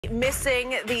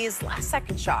missing these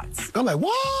last-second shots. I'm like,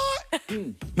 what?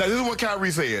 Now, this is what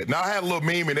Kyrie said. Now, I had a little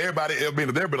meme, and everybody, there have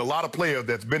been a lot of players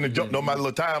that's been to jump on my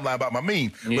little timeline about my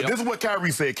meme. But this is what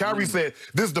Kyrie said. Kyrie said,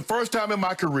 this is the first time in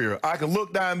my career I can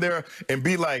look down there and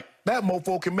be like, that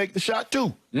mofo can make the shot,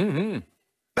 too.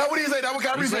 That's what he said. That's what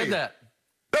Kyrie said.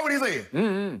 That's what he said.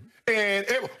 And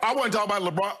I wasn't talking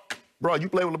about LeBron. Bro, you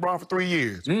played with LeBron for 3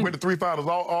 years. Went to 3 finals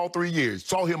all 3 years.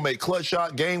 Saw him make clutch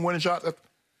shots, game-winning shots.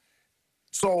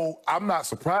 So I'm not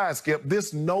surprised, Skip,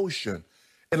 this notion.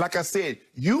 And like I said,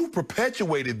 you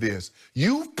perpetuated this.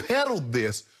 You've peddled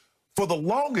this for the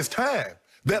longest time,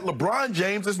 that LeBron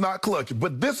James is not clutch.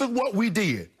 But this is what we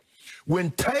did.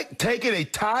 When taking a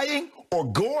tying or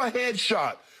go-ahead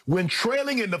shot, when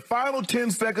trailing in the final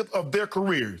 10 seconds of their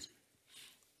careers,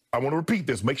 I want to repeat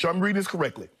this. Make sure I'm reading this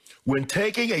correctly. When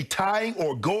taking a tying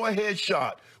or go-ahead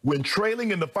shot, when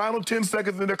trailing in the final 10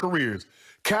 seconds of their careers,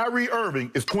 Kyrie Irving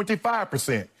is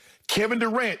 25%. Kevin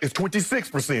Durant is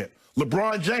 26%.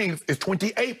 LeBron James is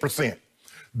 28%.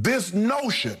 This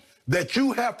notion that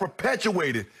you have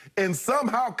perpetuated and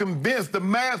somehow convinced the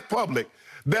mass public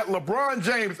that LeBron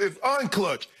James is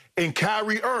unclutch and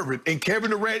Kyrie Irving and Kevin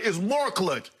Durant is more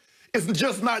clutch is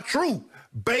just not true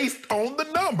based on the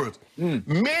numbers.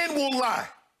 Men will lie.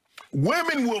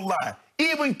 Women will lie.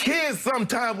 Even kids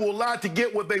sometimes will lie to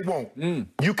get what they want.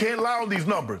 You can't lie on these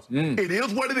numbers. It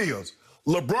is what it is.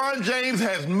 LeBron James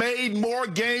has made more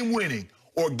game-winning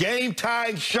or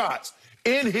game-tying shots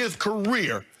in his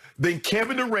career than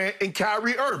Kevin Durant and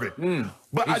Kyrie Irving.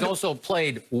 But he's also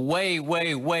played way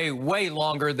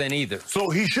longer than either. So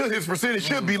his percentage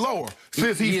should be lower.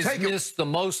 Since he's missed the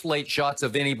most late shots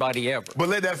of anybody ever. But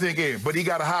let that sink in. But he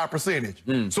got a higher percentage.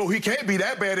 So he can't be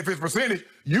that bad if his percentage,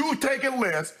 you taking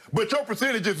less, but your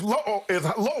percentage is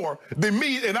lower than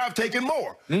me and I've taken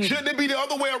more. Shouldn't it be the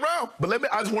other way around? But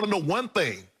I just want to know one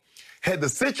thing. Had the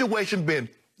situation been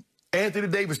Anthony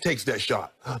Davis takes that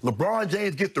shot, LeBron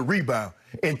James gets the rebound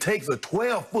and takes a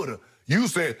 12-footer, you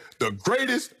said the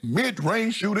greatest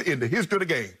mid-range shooter in the history of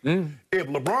the game. If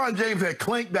LeBron James had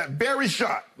clanked that very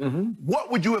shot,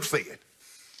 what would you have said?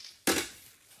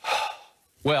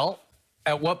 Well,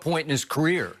 at what point in his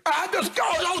career? I just go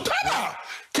on time.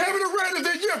 Kevin Durant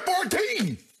is in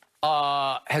year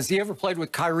 14. Has he ever played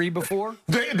with Kyrie before?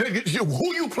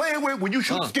 Who you playing with when you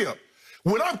shoot Skip?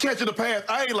 When I'm catching the pass,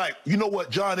 I ain't like, you know what,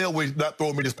 John Elway's not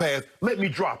throwing me this pass, let me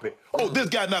drop it. Oh, this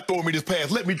guy not throwing me this pass,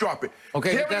 let me drop it.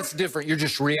 Okay, that's different. You're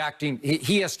just reacting.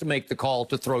 He has to make the call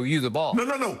to throw you the ball.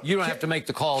 No. You don't have to make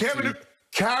the call.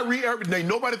 Kyrie, ain't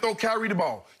nobody throw Kyrie the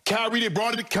ball. Kyrie, they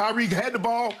brought it, Kyrie had the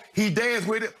ball, he danced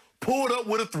with it, pulled up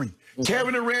with a 3.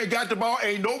 Kevin Durant got the ball,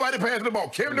 ain't nobody passing the ball.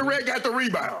 Kevin Durant got the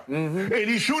rebound, and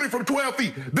he's shooting from 12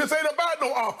 feet. This ain't about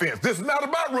no offense. This is not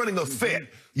about running a set.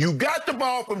 You got the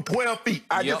ball from 12 feet.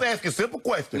 I just ask you a simple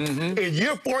question. In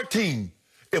year 14,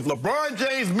 if LeBron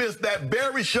James missed that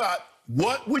very shot,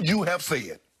 what would you have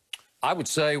said? I would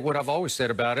say what I've always said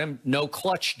about him, no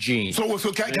clutch gene. So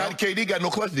KD got no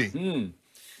clutch gene?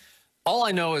 All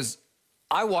I know is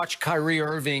I watched Kyrie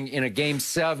Irving in a Game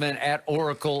 7 at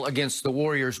Oracle against the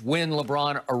Warriors win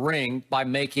LeBron a ring by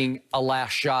making a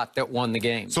last shot that won the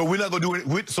game. So we're not going to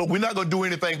do it. So we're not going to do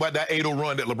anything about that 8-0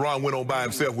 run that LeBron went on by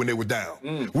himself when they were down.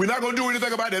 We're not going to do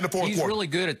anything about that in the fourth quarter. He's really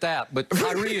good at that, but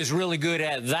Kyrie is really good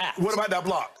at that. What about that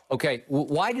block? Okay,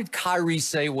 why did Kyrie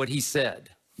say what he said?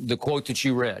 The quote that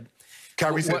you read.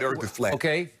 Kyrie said the earth is flat.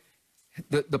 Okay,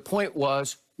 the point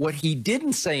was, what he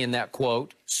didn't say in that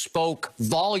quote spoke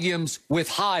volumes with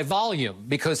high volume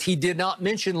because he did not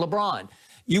mention LeBron.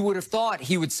 You would have thought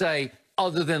he would say,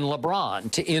 other than LeBron,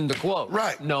 to end the quote.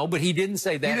 Right. No, but he didn't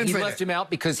say that. He left him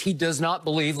out because he does not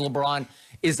believe LeBron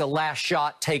is a last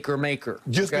shot taker-maker.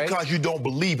 Just because you don't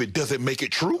believe it doesn't make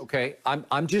it true. Okay,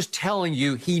 I'm just telling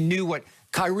you, he knew what.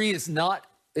 Kyrie is not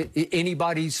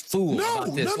anybody's fool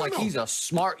about this. He's a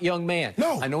smart young man.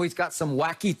 I know he's got some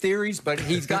wacky theories, but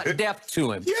he's got depth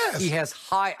to him. He has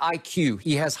high IQ.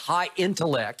 He has high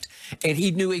intellect, and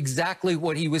he knew exactly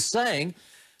what he was saying.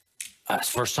 That's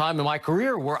the first time in my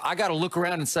career where I got to look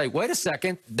around and say, wait a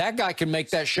second, that guy can make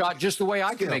that shot just the way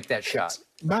I can make that shot.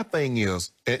 My thing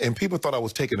is, and people thought I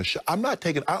was taking a shot. I'm not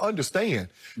taking, I understand.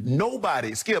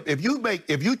 Nobody, Skip, if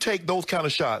you take those kind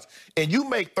of shots and you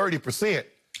make 30%,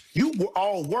 you were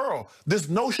all world. This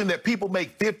notion that people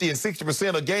make 50 and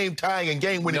 60% of game tying and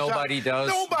game winning shots. Nobody does.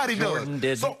 Nobody Jordan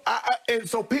does. Didn't.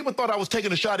 So people thought I was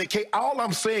taking a shot at K. All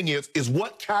I'm saying is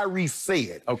what Kyrie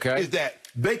said. Okay. Is that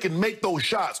they can make those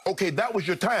shots. Okay, that was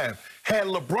your time. Had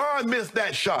LeBron missed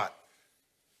that shot,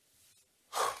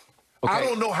 Okay. I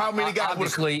don't know how many guys.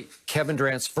 Obviously, Kevin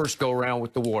Durant's first go-around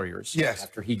with the Warriors. Yes.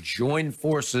 After he joined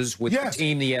forces with the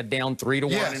team he had down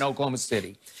 3-1 in Oklahoma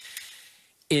City.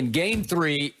 In Game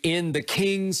 3 in the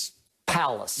Kings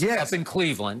Palace up in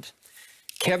Cleveland,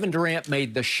 Kevin Durant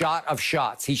made the shot of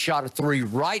shots. He shot a three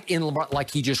right in LeBron,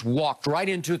 like he just walked right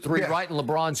into a three right in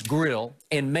LeBron's grill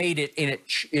and made it, and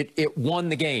it won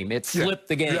the game. It flipped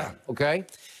the game, okay?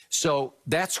 So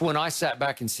that's when I sat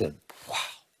back and said, wow,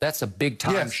 that's a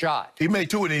big-time shot. He made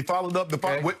two, and he followed up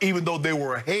even though they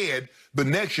were ahead, the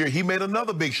next year he made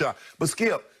another big shot. But,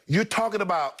 Skip, you're talking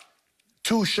about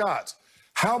 2 shots.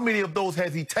 How many of those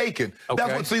has he taken?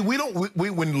 That's what, see, when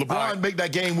LeBron make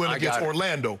that game win against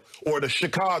Orlando or the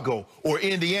Chicago or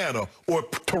Indiana or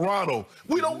Toronto,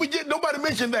 nobody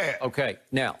mentioned that. Okay,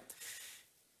 now,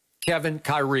 Kevin,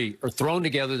 Kyrie are thrown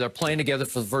together. They're playing together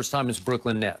for the first time as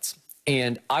Brooklyn Nets.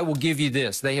 And I will give you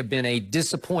this. They have been a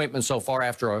disappointment so far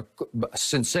after a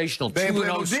sensational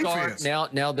 2-0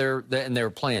 start. Now they're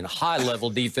playing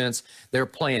high-level defense. They're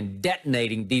playing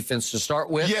detonating defense to start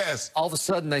with. Yes. All of a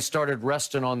sudden, they started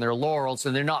resting on their laurels,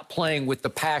 and they're not playing with the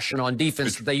passion on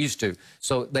defense that they used to.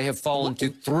 So they have fallen to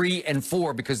 3 and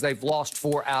 4 because they've lost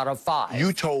 4 out of 5.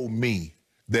 You told me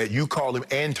that you call him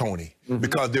Antony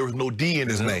because there was no D in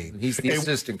his name. He's the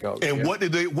assistant coach. And what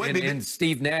did they? And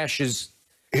Steve Nash is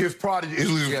his prodigy.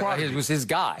 It was his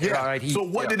guy. Yeah. All right, so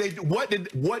what did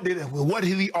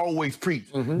he always preach?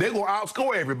 They're gonna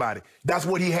outscore everybody. That's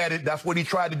what he had. That's what he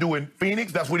tried to do in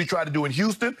Phoenix. That's what he tried to do in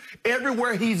Houston.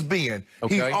 Everywhere he's been,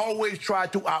 he's always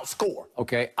tried to outscore.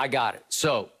 Okay, I got it.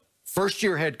 So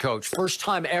first-year head coach,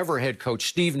 first-time ever head coach,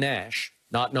 Steve Nash,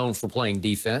 not known for playing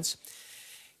defense,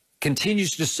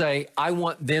 continues to say, I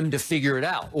want them to figure it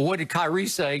out. Well, what did Kyrie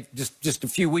say just a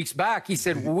few weeks back? He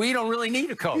said, we don't really need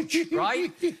a coach,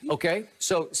 right? Okay,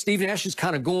 so Steve Nash is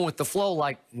kind of going with the flow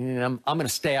like, I'm going to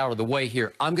stay out of the way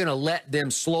here. I'm going to let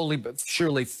them slowly but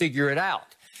surely figure it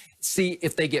out. See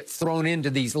if they get thrown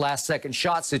into these last-second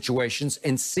shot situations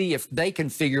and see if they can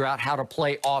figure out how to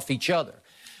play off each other.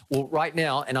 Well, right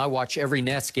now, and I watch every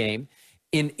Nets game,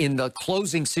 in the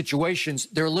closing situations,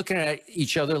 they're looking at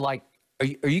each other like,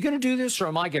 are you going to do this or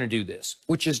am I going to do this?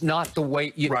 Which is not the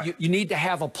way you need to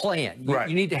have a plan.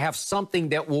 You need to have something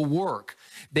that will work,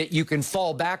 that you can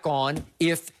fall back on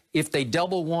if they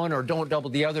double one or don't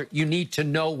double the other. You need to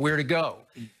know where to go.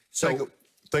 So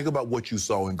think about what you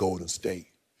saw in Golden State.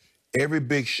 Every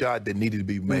big shot that needed to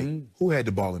be made, who had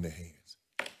the ball in their hands?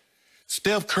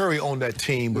 Steph Curry on that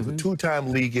team was a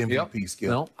 2-time league MVP, Skip.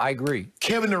 No, I agree.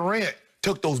 Kevin Durant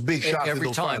took those big shots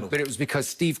every time, finals. but it was because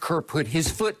Steve Kerr put his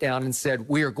foot down and said,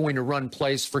 we are going to run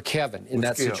plays for Kevin in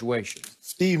that situation.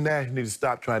 Steve Nash needs to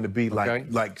stop trying to be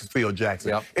like Phil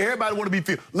Jackson. Everybody want to be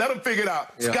Phil. Let them figure it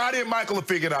out. Scottie and Michael will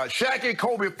figure it out. Shaq and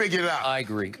Kobe will figure it out. I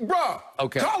agree. Bro,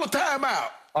 call a timeout.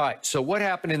 All right, so what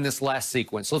happened in this last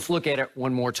sequence? Let's look at it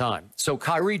one more time. So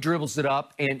Kyrie dribbles it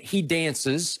up, and he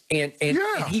dances, and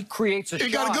he creates a shot.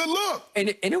 He got a good look. And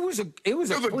it was a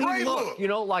clean look. You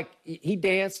know, like he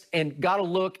danced and got a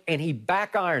look, and he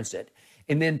back irons it.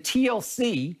 And then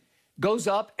TLC goes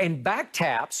up and back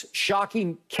taps,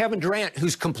 shocking Kevin Durant,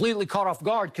 who's completely caught off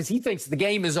guard because he thinks the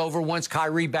game is over once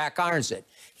Kyrie back irons it.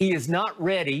 He is not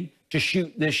ready to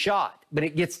shoot this shot, but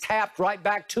it gets tapped right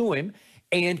back to him.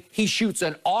 And he shoots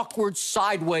an awkward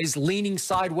sideways, leaning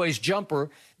sideways jumper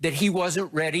that he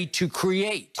wasn't ready to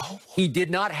create. He did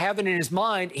not have it in his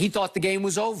mind. He thought the game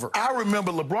was over. I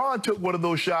remember LeBron took one of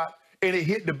those shots, and it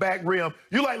hit the back rim.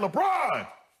 You're like, LeBron,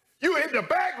 you hit the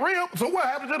back rim, so what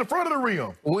happened to the front of the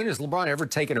rim? When has LeBron ever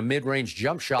taken a mid-range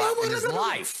jump shot in his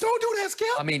life? Don't do that, Skip.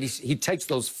 I mean, he takes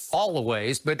those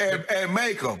fallaways, but... And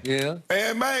make them. Yeah.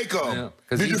 And make them. Yeah,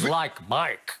 because he's like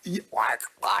Mike.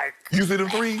 Mike. You see them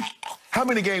threes? How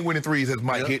many game-winning threes has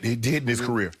Mike hit in his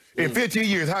career? In 15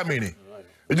 years, how many?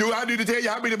 I need to tell you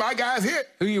how many of my guys hit.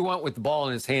 Who you want with the ball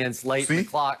in his hands late in the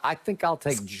clock? I think I'll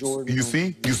take Jordan. You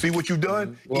see what you've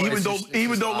done? Well, even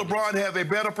though LeBron has a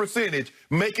better percentage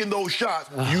making those shots,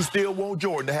 you still want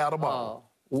Jordan to have the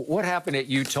ball. What happened at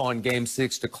Utah in Game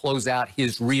 6 to close out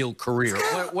his real career?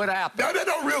 What happened? That's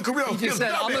no real career. He just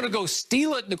said, I'm going to go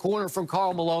steal it in the corner from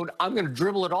Karl Malone. I'm going to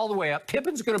dribble it all the way up.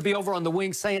 Pippen's going to be over on the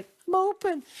wing saying, I'm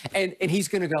open. And he's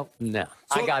going to go, no,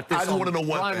 I got this. I just want to know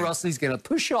one Brian thing. Russell, he's going to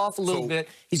push off a little bit.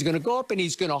 He's going to go up and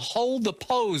he's going to hold the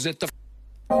pose at the...